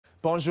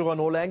Bonjour on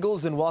all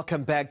angles and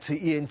welcome back to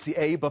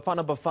eNCA.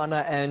 Bafana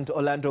Bafana and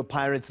Orlando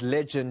Pirates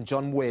legend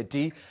John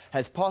Moeti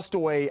has passed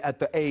away at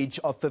the age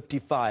of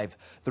 55.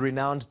 The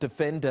renowned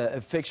defender,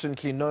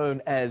 affectionately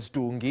known as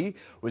Dungi,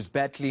 was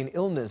battling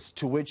illness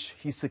to which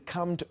he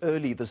succumbed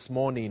early this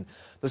morning.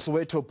 The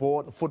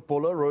Soweto-born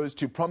footballer rose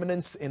to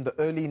prominence in the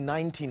early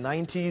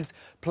 1990s,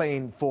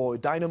 playing for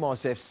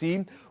Dynamos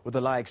FC with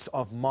the likes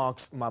of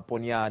Marks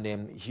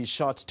Maponyane. He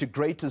shot to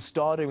greater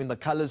stardom in the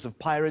colours of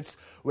Pirates,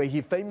 where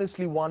he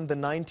famously won the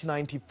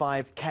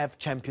 1995 CAF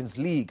Champions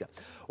League.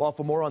 Well,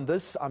 for more on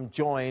this, I'm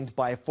joined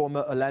by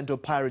former Orlando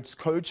Pirates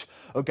coach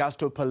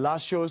Augusto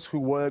Palacios, who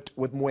worked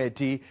with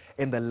Moeti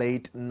in the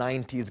late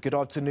 90s. Good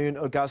afternoon,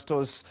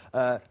 Augustos.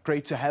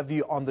 Great to have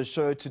you on the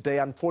show today.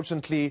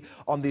 Unfortunately,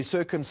 on the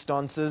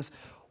circumstances,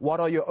 what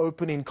are your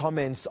opening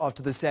comments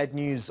after the sad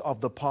news of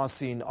the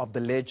passing of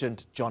the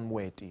legend John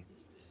Moeti?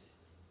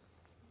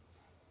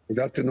 Good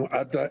afternoon,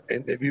 Atta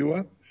and the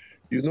viewer.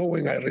 You know,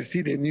 when I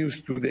received the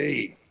news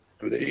today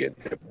in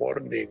the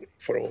morning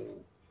from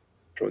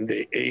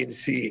the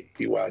ANC,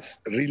 it was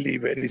really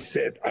very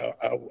sad.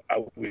 I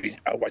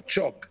was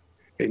shocked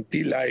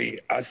until I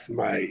asked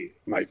my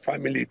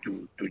family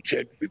to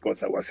check,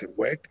 because I was in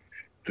work,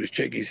 to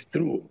check it's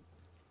true.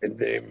 And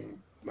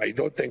then my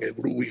daughter, in the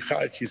group we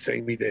had, she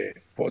sent me the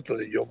photo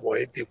of John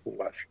Moeti, who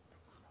was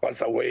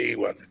passed away. It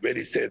was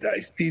very sad.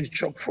 It's still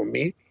shocked for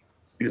me.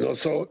 You know,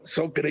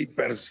 so great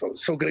person,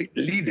 so great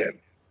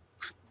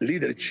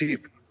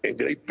leadership and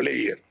great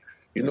player.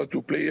 You know,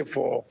 to play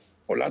for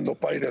Orlando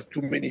Pirates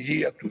too many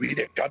years, to be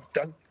the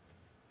captain,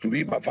 to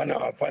be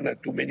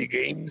Bafana too many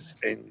games,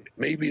 and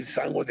maybe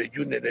some of the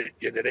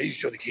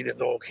generation didn't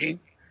know him,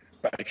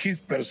 but his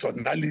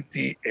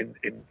personality in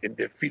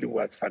the field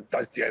was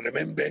fantastic. I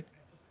remember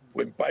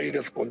when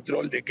Pirates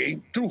controlled the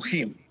game through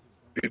him,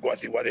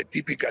 because he was a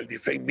typical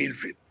defense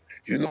midfield.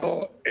 You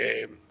know,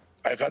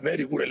 I had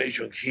very good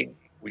relation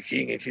with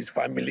him and his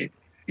family.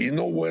 It's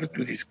no word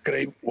to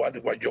describe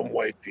what was John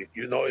Moeti.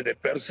 You know, the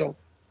person,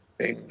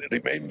 and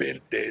remember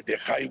the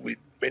high with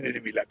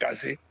Benedict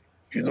Villacase,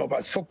 you know,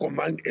 but so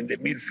command in the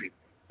midfield.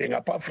 And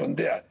apart from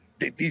that,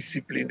 the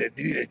discipline, the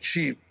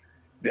leadership,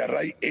 the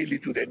right early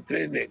to the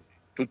training,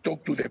 to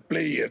talk to the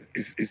player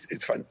is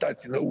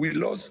fantastic. You know, we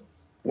lost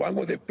one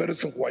of the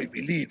persons who I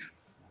believe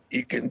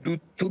he can do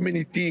too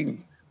many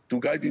things to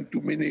guide in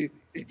too many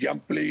young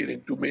players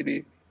and too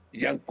many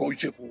young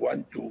coaches who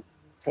want to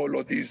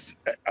follow this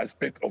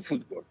aspect of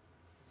football.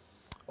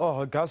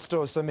 Oh,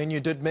 Augustos, I mean, you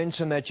did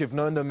mention that you've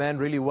known the man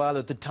really well.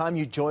 At the time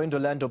you joined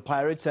Orlando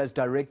Pirates as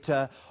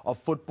director of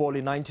football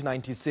in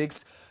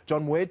 1996,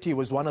 John Moeti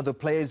was one of the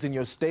players in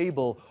your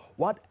stable.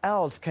 What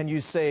else can you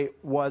say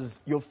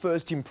was your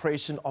first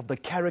impression of the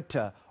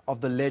character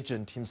of the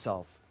legend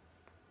himself?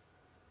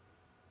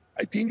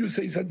 I think you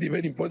say something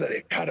very important,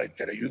 the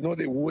character. You know,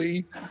 the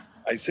way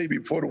I say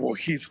before, well,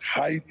 he's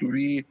high to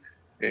be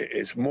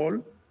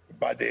small,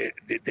 but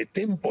the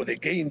tempo, the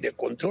game, the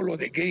control of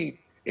the game,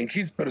 and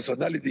his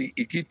personality,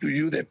 it gives to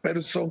you the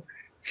person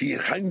he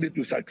handled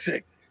to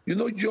success. You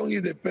know, John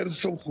is the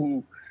person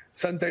who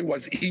sometimes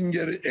was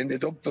injured and the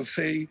doctor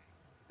say,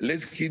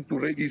 let's him to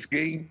read this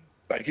game,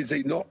 but he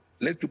say, no,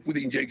 let's to put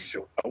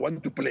injection. I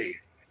want to play.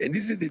 And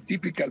this is the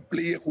typical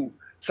player who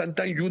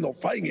sometimes you know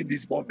find in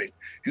this moment.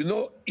 You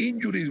know,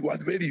 injuries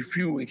was very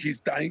few in his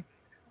time,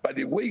 but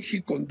the way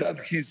he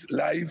conduct his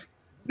life,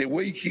 the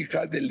way he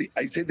had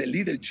the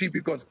leadership,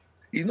 because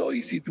it's not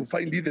easy to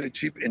find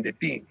leadership in the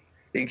team.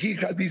 And he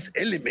had this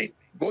element.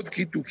 God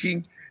gave to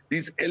him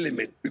this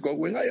element. Because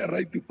when I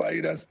arrived to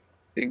Pirates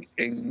in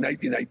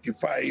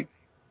 1995,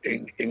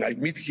 and I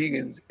meet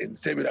him in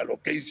several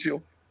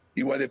occasions,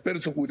 he was the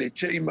person who the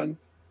chairman,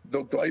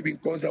 Dr. Ivan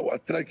Cosa,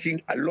 was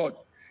tracking a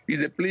lot.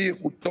 He's a player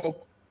who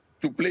talked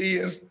to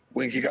players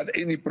when he had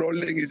any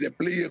problem. He's a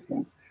player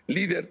who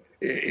leader.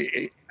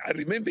 I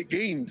remember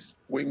games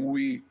when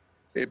we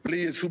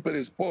played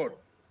Super Sport,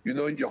 you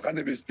know, in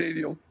Johannesburg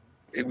Stadium,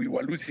 and we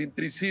were losing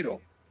 3-0.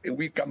 And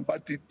we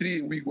combated 3,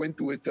 and we went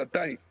to extra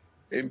time.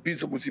 And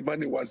Piso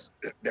Musimane was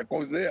the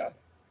coach there.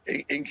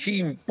 And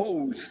he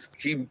imposed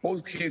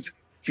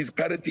his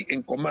character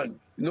and command.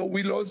 You know,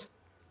 we lost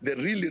the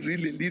really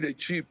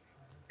leadership,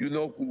 you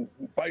know, who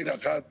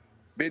Pirates had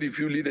very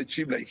few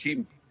leadership like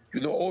him.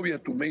 You know, obvious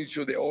to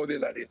mention the other,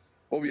 like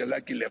obvious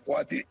like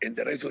Lehuati and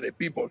the rest of the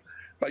people.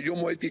 But John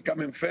Moeti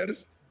coming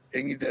first,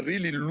 and they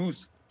really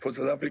lose for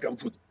South African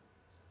football.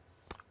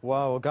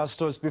 Wow,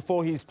 Augustos,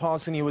 before his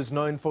passing, he was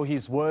known for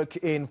his work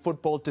in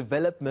football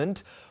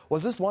development.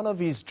 Was this one of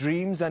his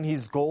dreams and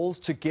his goals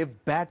to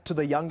give back to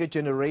the younger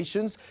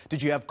generations?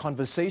 Did you have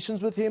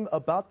conversations with him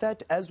about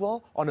that as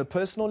well, on a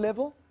personal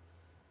level?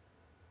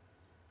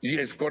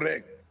 Yes,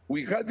 correct.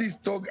 We had this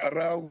talk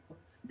around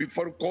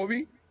before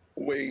COVID,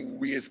 when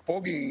we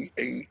spoke, and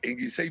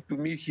he said to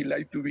me he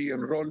liked to be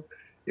enrolled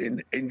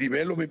in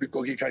development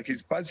because he had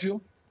his passion.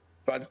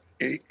 But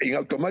in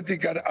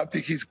automatic, after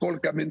his call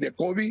came in the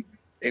COVID,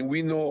 and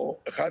we now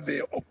had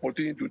the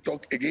opportunity to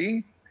talk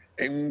again.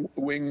 And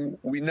when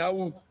we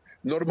now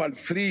normal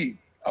free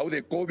out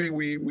the COVID,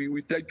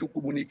 we try to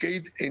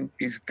communicate, and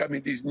it's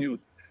coming this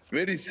news.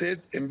 very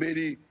sad and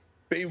very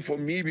painful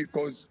for me,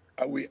 because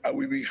I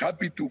will be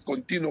happy to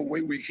continue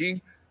away with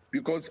him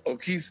because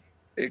of his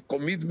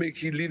commitment,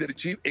 his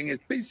leadership, and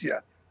especially,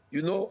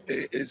 you know,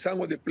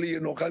 some of the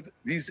players know had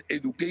this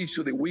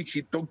education, the way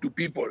he talked to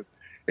people,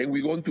 and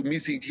we're going to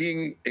missing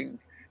him, and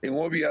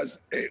obvious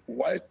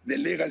what the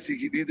legacy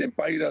he did in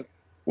Pirates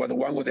was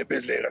one of the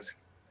best legacies.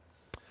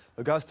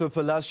 Augusto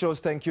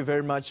Palacios, thank you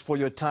very much for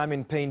your time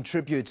in paying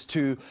tribute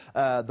to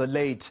the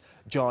late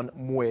John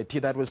Moeti.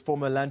 That was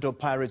former Orlando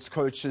Pirates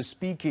coach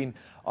speaking,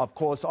 of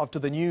course, after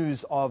the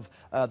news of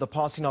the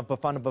passing of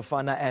Bafana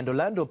Bafana and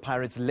Orlando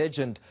Pirates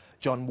legend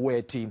John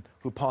Moeti,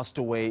 who passed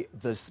away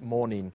this morning.